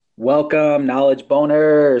Welcome, Knowledge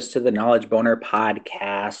Boners, to the Knowledge Boner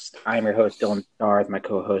podcast. I'm your host, Dylan Starr, with my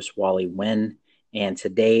co host, Wally Wynn. And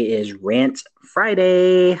today is Rant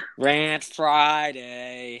Friday. Rant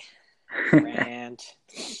Friday. Rant.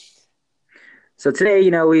 So today,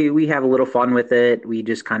 we have a little fun with it. We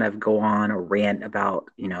just kind of go on a rant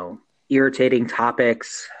about, irritating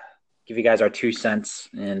topics, give you guys our 2 cents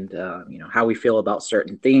and, how we feel about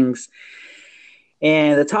certain things.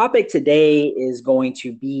 And the topic today is going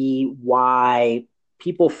to be why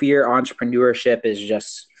people fear entrepreneurship is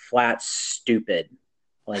just flat stupid.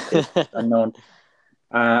 Like this unknown,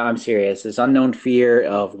 I'm serious, this unknown fear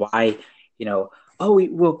of why,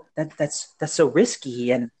 that's so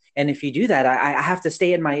risky. And if you do that, I have to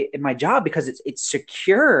stay in my job because it's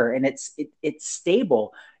secure and it's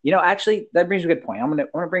stable. Actually, that brings a good point. I'm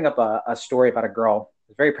gonna bring up a story about a girl.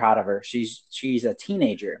 I'm very proud of her. She's a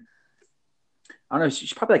teenager. I don't know,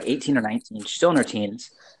 she's probably like 18 or 19. She's still in her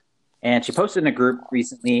teens. And she posted in a group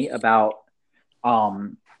recently about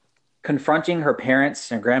confronting her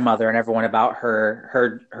parents and grandmother and everyone about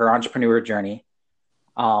her entrepreneur journey,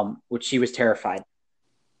 which she was terrified.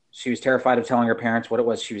 She was terrified of telling her parents what it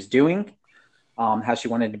was she was doing, how she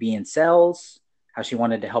wanted to be in sales, how she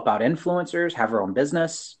wanted to help out influencers, have her own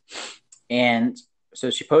business. And so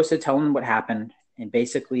she posted telling them what happened. And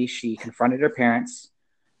basically she confronted her parents,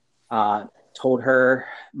 told her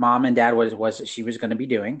mom and dad what it was that she was going to be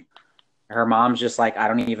doing. Her mom's just like,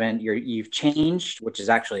 you've changed, which is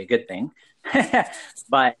actually a good thing.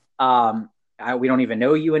 But we don't even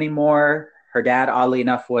know you anymore. Her dad, oddly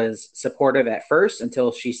enough, was supportive at first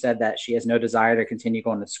until she said that she has no desire to continue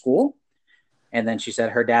going to school. And then she said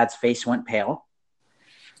her dad's face went pale.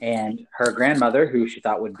 And her grandmother, who she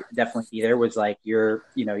thought would definitely be there, was like, you're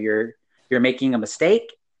making a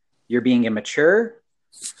mistake. You're being immature.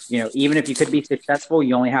 Even if you could be successful,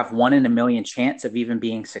 you only have 1 in a million chance of even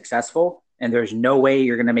being successful. And there's no way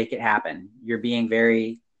you're going to make it happen. You're being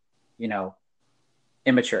very,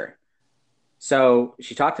 immature. So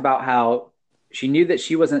she talked about how she knew that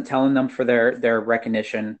she wasn't telling them for their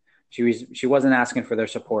recognition. She wasn't asking for their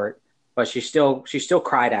support, but she still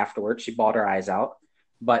cried afterwards. She bawled her eyes out,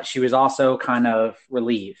 but she was also kind of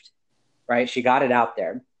relieved, right? She got it out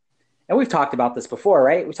there. And we've talked about this before,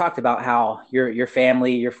 right? We talked about how your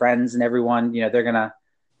family, your friends, and everyone, they're going to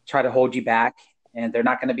try to hold you back and they're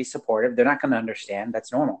not going to be supportive. They're not going to understand.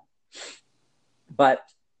 That's normal. But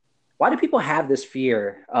why do people have this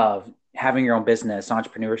fear of having your own business,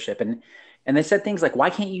 entrepreneurship? And they said things like, why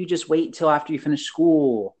can't you just wait until after you finish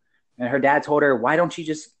school? And her dad told her, why don't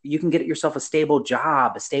you can get yourself a stable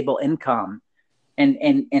job, a stable income. And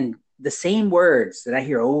the same words that I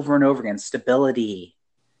hear over and over again, stability.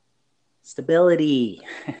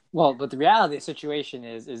 Well, but the reality of the situation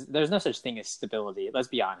is there's no such thing as stability. Let's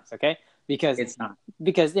be honest, okay? Because it's not.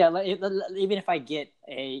 Because even if I get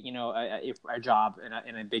a job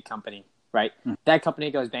in a big company, right? Mm-hmm. That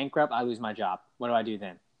company goes bankrupt, I lose my job. What do I do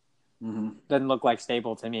then? Mm-hmm. Doesn't look like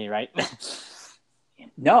stable to me, right?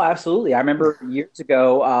 No, absolutely. I remember years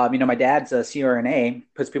ago, my dad's a CRNA,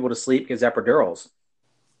 puts people to sleep, gives epidurals.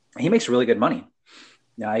 He makes really good money.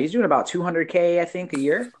 He's doing about $200K, I think, a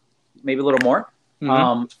year. Maybe a little more.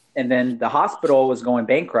 Mm-hmm. And then the hospital was going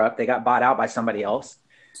bankrupt. They got bought out by somebody else.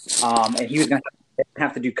 And he was going to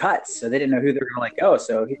have to do cuts. So they didn't know who they were going to let go.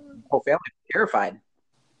 So his whole family was terrified.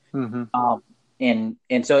 Mm-hmm.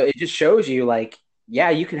 And so it just shows you, like, yeah,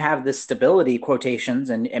 you can have this stability, quotations,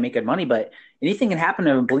 and make good money, but anything can happen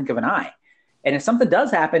in a blink of an eye. And if something does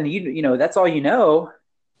happen, that's all you know.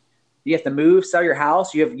 You have to move, sell your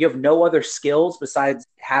house. You have no other skills besides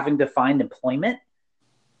having to find employment.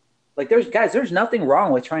 Like, there's nothing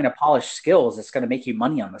wrong with trying to polish skills that's going to make you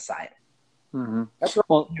money on the side. Mm-hmm. That's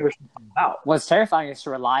what you're about. What's terrifying is to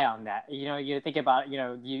rely on that. You think about,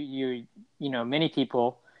 many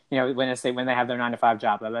people, when they have their 9-to-5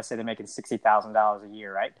 job, let's say they're making $60,000 a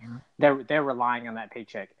year, right? Mm-hmm. They're relying on that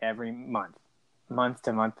paycheck every month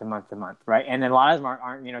to month, right? And then a lot of them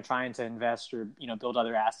aren't trying to invest or build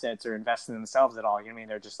other assets or invest in themselves at all. You know what I mean?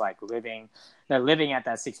 They're just like living at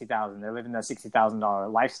that $60,000. They're living that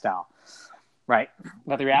 $60,000 lifestyle, right?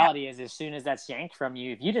 But the reality is, as soon as that's yanked from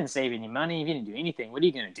you, if you didn't save any money, if you didn't do anything, what are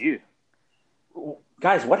you going to do?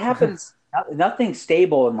 Guys, what happens? Nothing's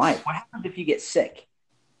stable in life. What happens if you get sick?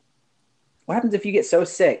 What happens if you get so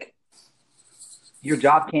sick your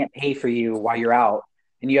job can't pay for you while you're out?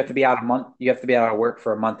 And you have to be out of work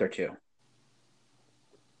for a month or two,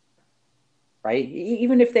 right?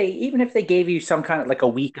 Even if they gave you some kind of like a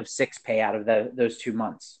week of sick pay out of those 2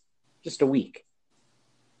 months, just a week,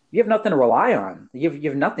 you have nothing to rely on. You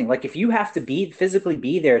have nothing. Like, if you have to physically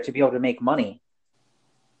be there to be able to make money,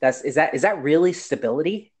 is that really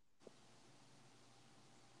stability?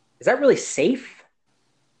 is that really safe?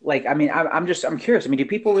 Like, I mean, I'm curious. I mean, do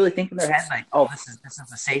people really think in their head like, oh, this is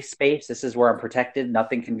a safe space. This is where I'm protected.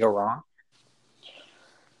 Nothing can go wrong.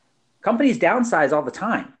 Companies downsize all the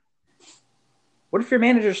time. What if your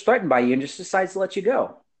manager's threatened by you and just decides to let you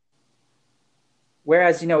go?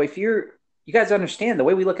 Whereas, if you guys understand the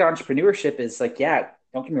way we look at entrepreneurship is like, yeah,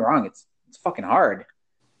 don't get me wrong, it's fucking hard.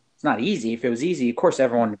 It's not easy. If it was easy, of course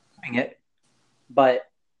everyone would be doing it. But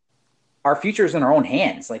our future is in our own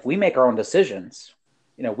hands. Like, we make our own decisions.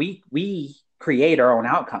 We create our own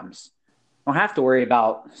outcomes. Don't have to worry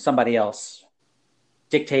about somebody else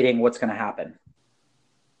dictating what's going to happen.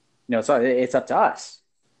 So it's up to us.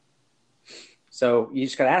 So you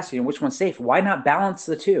just got to ask, which one's safe? Why not balance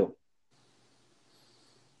the two?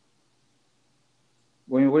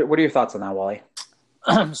 What are your thoughts on that, Wally?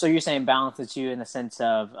 So you're saying balance the two in the sense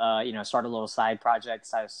of, start a little side project,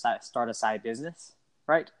 start a side business,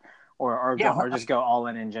 right? Or just go all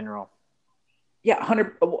in general. Yeah,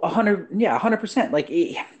 100, yeah, 100%. Like,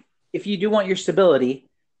 if you do want your stability,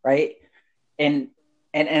 right? And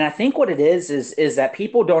I think what it is that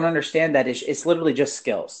people don't understand that it's literally just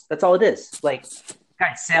skills. That's all it is. Like,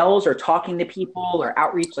 guys, sales or talking to people or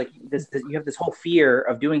outreach, like this, you have this whole fear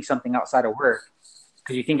of doing something outside of work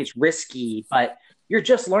because you think it's risky, but you're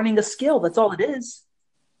just learning a skill. That's all it is.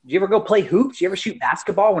 Do you ever go play hoops? You ever shoot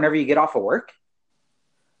basketball whenever you get off of work?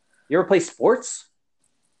 You ever play sports?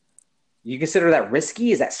 You consider that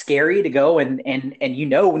risky? Is that scary to go and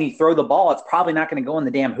when you throw the ball, it's probably not going to go in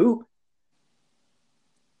the damn hoop.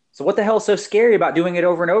 So what the hell is so scary about doing it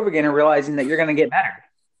over and over again and realizing that you're going to get better?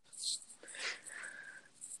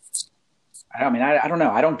 I don't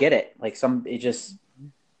know. I don't get it. Like,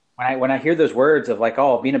 when I hear those words of like,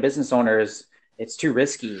 oh, being a business owner it's too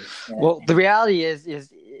risky. Well, the reality is,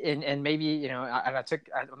 and maybe, I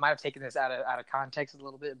might have taken this out of context a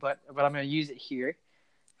little bit, but I'm going to use it here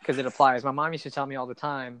because it applies. My mom used to tell me all the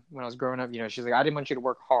time when I was growing up, she's like, I didn't want you to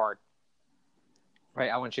work hard. Right.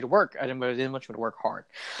 I want you to work. I didn't want you to work hard.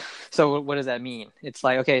 So what does that mean? It's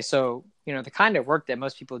like, okay, so, the kind of work that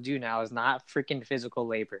most people do now is not freaking physical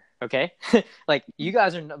labor. Okay. Like,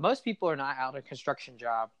 most people are not out in a construction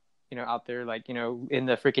job, out there, like, in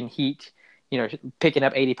the freaking heat, picking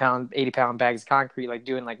up 80 pound bags of concrete, like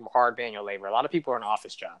doing like hard manual labor. A lot of people are in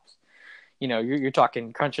office jobs. You're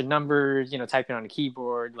talking crunching numbers, typing on a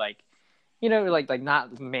keyboard, like, like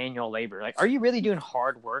not manual labor. Like, are you really doing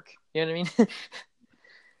hard work? You know what I mean?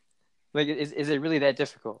 Like, is it really that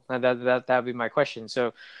difficult? That would be my question.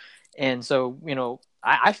 So,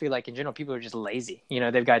 I feel like in general, people are just lazy.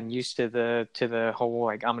 They've gotten used to the whole,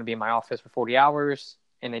 like, I'm going to be in my office for 40 hours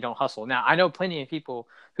and they don't hustle. Now, I know plenty of people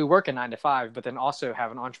who work a 9 to 5, but then also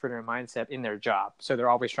have an entrepreneurial mindset in their job. So they're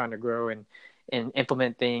always trying to grow and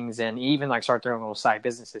implement things and even like start their own little side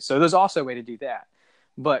businesses. So there's also a way to do that.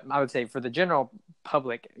 But I would say for the general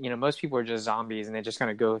public, most people are just zombies and they just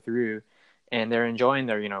kind of go through and they're enjoying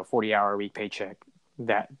their, 40-hour a week paycheck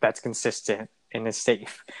that's consistent and is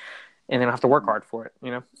safe. And they don't have to work hard for it,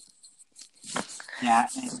 Yeah,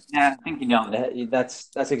 I think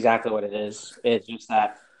that's exactly what it is. It's just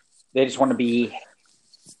that they just want to be.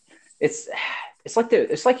 It's like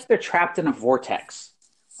they're trapped in a vortex.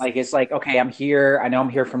 Like, it's like, okay, I'm here. I know I'm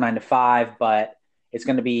here from 9 to 5, but it's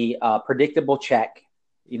going to be a predictable check.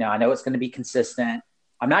 I know it's going to be consistent.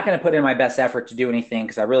 I'm not going to put in my best effort to do anything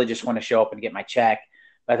because I really just want to show up and get my check.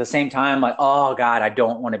 But at the same time, like, oh God, I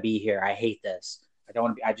don't want to be here. I hate this.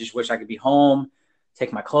 I just wish I could be home,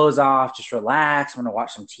 take my clothes off, just relax. I'm going to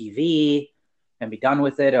watch some TV and be done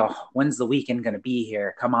with it. Oh, when's the weekend going to be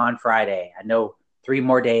here? Come on, Friday. I know 3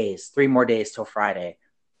 more days till Friday,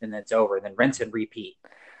 and then it's over. And then rinse and repeat.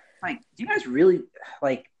 Like, do you guys really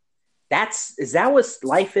like? Is that what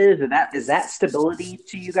life is? Is that stability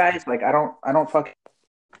to you guys? Like, I don't fucking.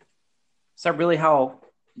 Is that really how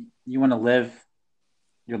you want to live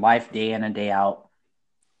your life day in and day out?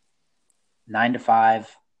 9 to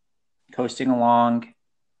 5, coasting along,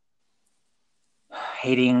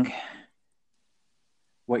 hating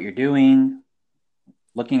what you're doing,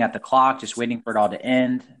 looking at the clock, just waiting for it all to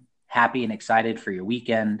end, happy and excited for your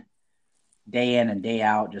weekend, day in and day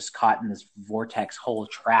out, just caught in this vortex hole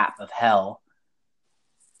trap of hell.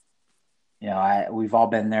 We've all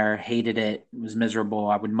been there, hated it, was miserable.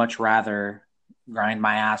 I would much rather grind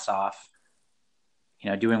my ass off,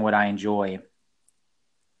 doing what I enjoy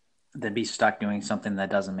than be stuck doing something that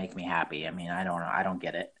doesn't make me happy. I mean, I don't know. I don't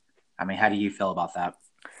get it. I mean, how do you feel about that?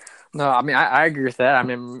 No, I mean, I agree with that. I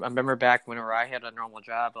mean, I remember back whenever I had a normal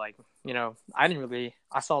job, like,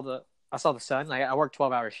 I saw the sun. Like, I worked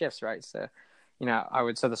 12-hour shifts, right? So,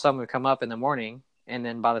 so the sun would come up in the morning, and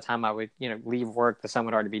then by the time I would, leave work, the sun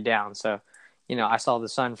would already be down. So, I saw the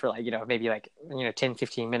sun for like, maybe like, 10,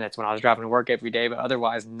 15 minutes when I was driving to work every day, but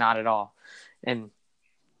otherwise not at all. And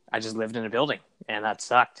I just lived in a building, and that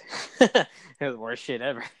sucked. It was the worst shit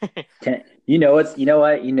ever.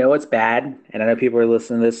 What's bad, and I know people are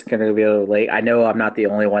listening to this going to be a little late. I know I'm not the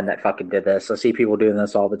only one that fucking did this. I see people doing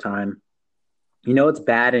this all the time. You know, it's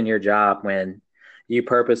bad in your job when you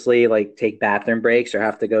purposely like take bathroom breaks or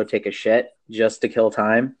have to go take a shit just to kill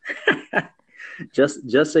time.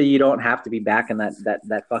 just so you don't have to be back in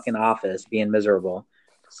that fucking office being miserable.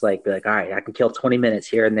 It's like, be like, all right, I can kill 20 minutes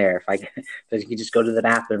here and there. If I can just go to the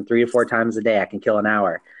bathroom 3 or 4 times a day, I can kill an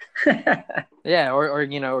hour. Yeah, or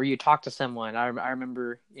you talk to someone. I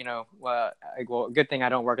remember, good thing I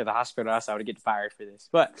don't work at the hospital, else I would get fired for this.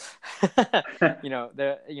 But back in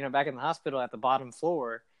the hospital at the bottom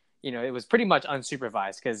floor, it was pretty much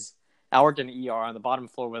unsupervised because I worked in the ER. On the bottom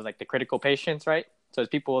floor was like the critical patients, right? So it's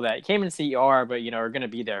people that came into the ER, but are going to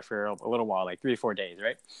be there for a little while, like 3 or 4 days,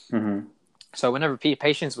 right? Mm-hmm. So whenever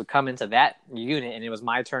patients would come into that unit and it was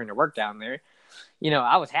my turn to work down there,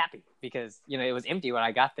 I was happy because, it was empty when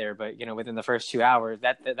I got there. But, within the first 2 hours,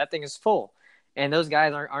 that thing is full. And those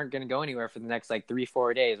guys aren't going to go anywhere for the next, like,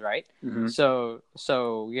 3-4 days, right? Mm-hmm. So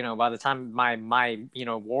by the time my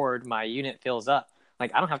ward, my unit fills up,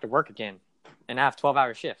 like, I don't have to work again. And I have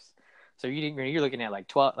 12-hour shifts. So you're looking at, like,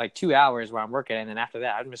 2 hours where I'm working. And then after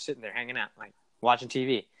that, I'm just sitting there hanging out, like, watching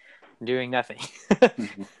TV, doing nothing.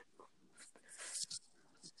 Mm-hmm.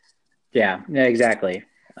 Yeah, exactly.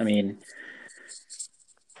 I mean,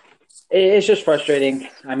 it's just frustrating.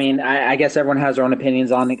 I mean, I guess everyone has their own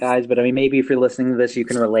opinions on it, guys. But I mean, maybe if you're listening to this, you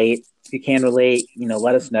can relate. If you can relate,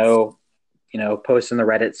 let us know. Post in the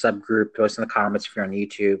Reddit subgroup, post in the comments if you're on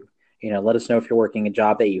YouTube. Let us know if you're working a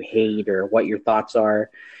job that you hate or what your thoughts are.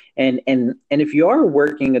 And if you are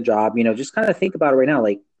working a job, just kind of think about it right now.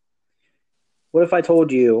 Like, what if I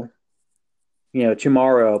told you,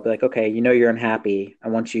 tomorrow, be like, okay, you're unhappy. I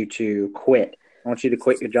want you to quit. I want you to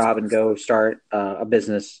quit your job and go start a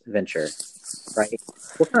business venture, right?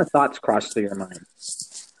 What kind of thoughts cross through your mind?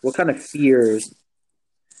 What kind of fears,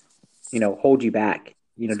 hold you back?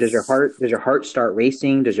 Does your heart start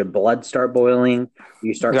racing? Does your blood start boiling? Do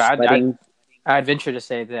you start sweating? I'd venture to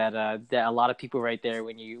say that that a lot of people right there,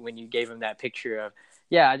 when you gave them that picture of,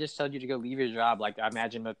 yeah, I just told you to go leave your job. Like, I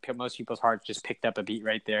imagine most people's hearts just picked up a beat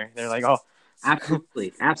right there. They're like, oh.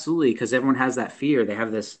 Absolutely, because everyone has that fear. They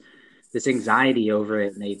have this anxiety over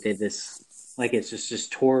it, and they did this, like, it's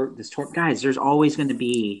just tore. Guys, there's always going to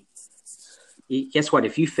be. Guess what?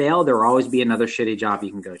 If you fail, there will always be another shitty job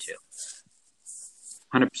you can go to.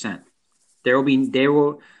 100%. There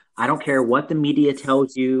will. I don't care what the media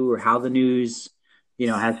tells you or how the news,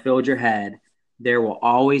 has filled your head. There will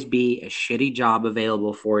always be a shitty job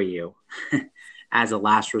available for you as a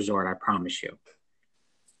last resort. I promise you.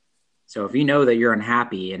 So if you know that you're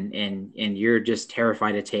unhappy and you're just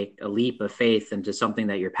terrified to take a leap of faith into something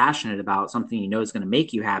that you're passionate about, something is going to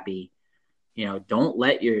make you happy, don't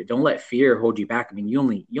let fear hold you back. I mean, you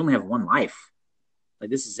only have one life. Like,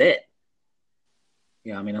 this is it.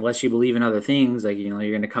 I mean, unless you believe in other things, like, you're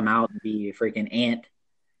going to come out and be a freaking ant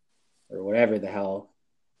or whatever the hell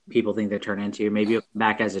people think they turn into. Maybe you'll come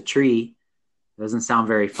back as a tree. It doesn't sound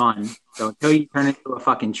very fun. So until you turn into a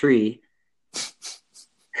fucking tree,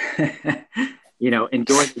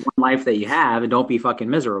 enjoy the one life that you have and don't be fucking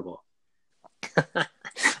miserable.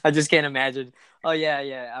 I just can't imagine. Oh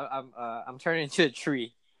yeah. I'm turning into a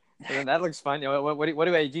tree. That looks fun. What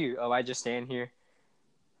do I do? Oh, I just stand here.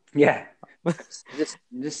 Yeah,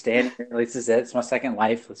 just stand here. This is it. It's my second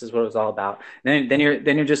life. This is what it was all about. And then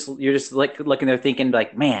you're just like looking there thinking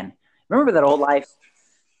like, man, remember that old life?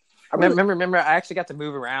 Remember, I actually got to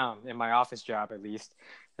move around in my office job at least.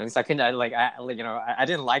 At least I couldn't. I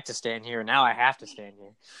didn't like to stand here. Now I have to stand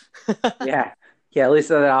here. Yeah. At least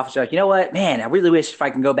that office job. You know what, man? I really wish if I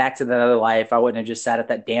can go back to that other life, I wouldn't have just sat at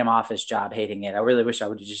that damn office job hating it. I really wish I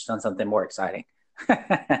would have just done something more exciting.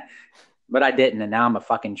 But I didn't, and now I'm a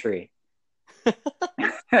fucking tree.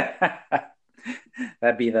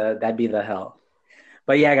 That'd be the hell.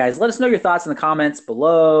 But yeah, guys, let us know your thoughts in the comments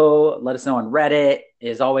below. Let us know on Reddit.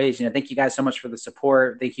 As always, thank you guys so much for the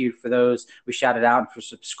support. Thank you for those we shouted out and for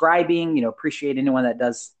subscribing. Appreciate anyone that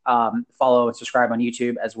does follow and subscribe on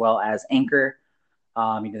YouTube as well as Anchor.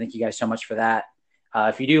 Thank you guys so much for that.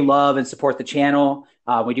 If you do love and support the channel,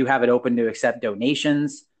 we do have it open to accept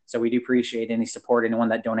donations. So we do appreciate any support. Anyone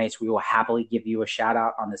that donates, we will happily give you a shout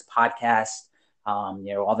out on this podcast.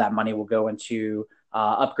 All that money will go into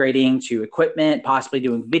upgrading to equipment, possibly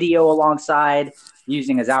doing video alongside,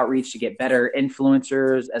 using as outreach to get better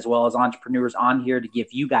influencers as well as entrepreneurs on here to give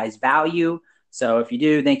you guys value. So if you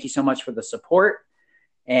do, thank you so much for the support.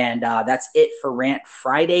 And that's it for Rant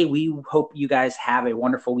Friday. We hope you guys have a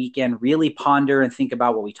wonderful weekend. Really ponder and think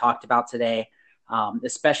about what we talked about today,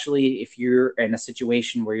 especially if you're in a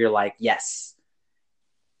situation where you're like, yes,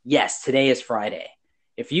 today is Friday.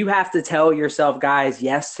 If you have to tell yourself, guys,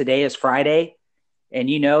 yes, today is Friday, and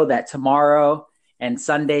you know that tomorrow and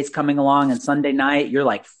Sunday's coming along and Sunday night, you're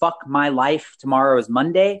like, fuck my life, tomorrow is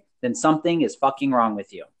Monday, then something is fucking wrong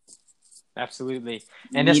with you. Absolutely.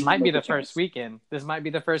 And this might be the first weekend. This might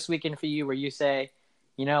be the first weekend for you where you say,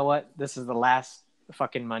 you know what? This is the last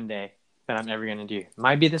fucking Monday that I'm ever going to do. It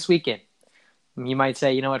might be this weekend. You might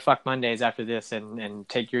say, you know what? Fuck Mondays after this and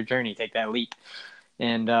take your journey, take that leap.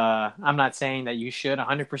 And I'm not saying that you should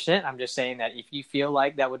 100%. I'm just saying that if you feel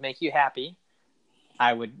like that would make you happy,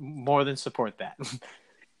 I would more than support that.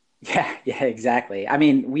 Yeah, exactly. I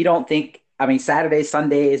mean, we don't think, I mean, Saturdays,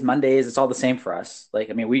 Sundays, Mondays, it's all the same for us. Like,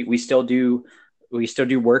 I mean, we still do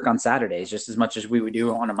work on Saturdays just as much as we would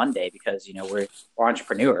do on a Monday because, you know, we're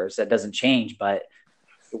entrepreneurs. That doesn't change, but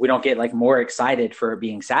we don't get like more excited for it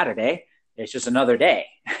being Saturday. It's just another day.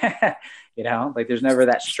 You know, like there's never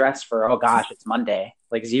that stress for, oh gosh, it's Monday,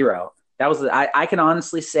 like zero. I can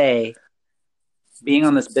honestly say being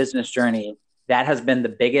on this business journey, that has been the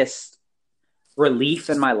biggest relief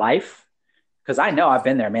in my life. Cause I know I've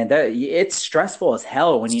been there, man. It's stressful as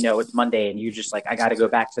hell when you know it's Monday and you're just like, I got to go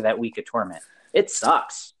back to that week of torment. It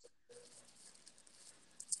sucks.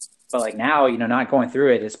 But like now, you know, not going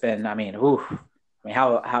through it, it's been, I mean,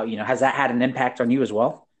 how, you know, has that had an impact on you as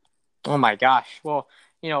well? Oh my gosh. Well,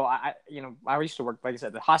 I used to work, like I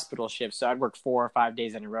said, the hospital shifts. So I'd work 4 or 5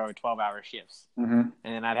 days in a row, 12-hour shifts, and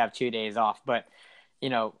then I'd have 2 days off. But,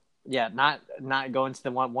 yeah, not going to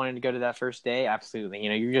the wanting to go to that first day. Absolutely.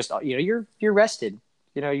 You're just, you're rested.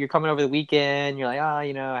 You're coming over the weekend. You're like, oh,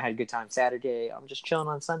 I had a good time Saturday. I'm just chilling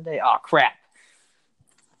on Sunday. Oh crap.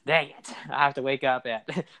 Dang it. I have to wake up at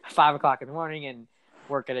 5:00 in the morning and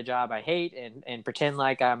work at a job I hate and pretend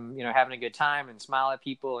like I'm, having a good time and smile at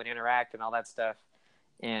people and interact and all that stuff.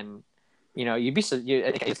 And,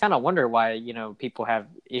 it's kind of wonder why, people have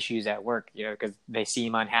issues at work, because they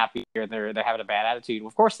seem unhappy or they're having a bad attitude. Well,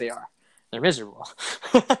 of course they are. They're miserable.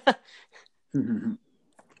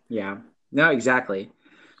 Yeah, no, exactly.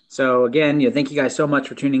 So again, thank you guys so much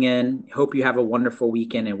for tuning in. Hope you have a wonderful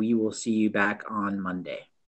weekend and we will see you back on Monday.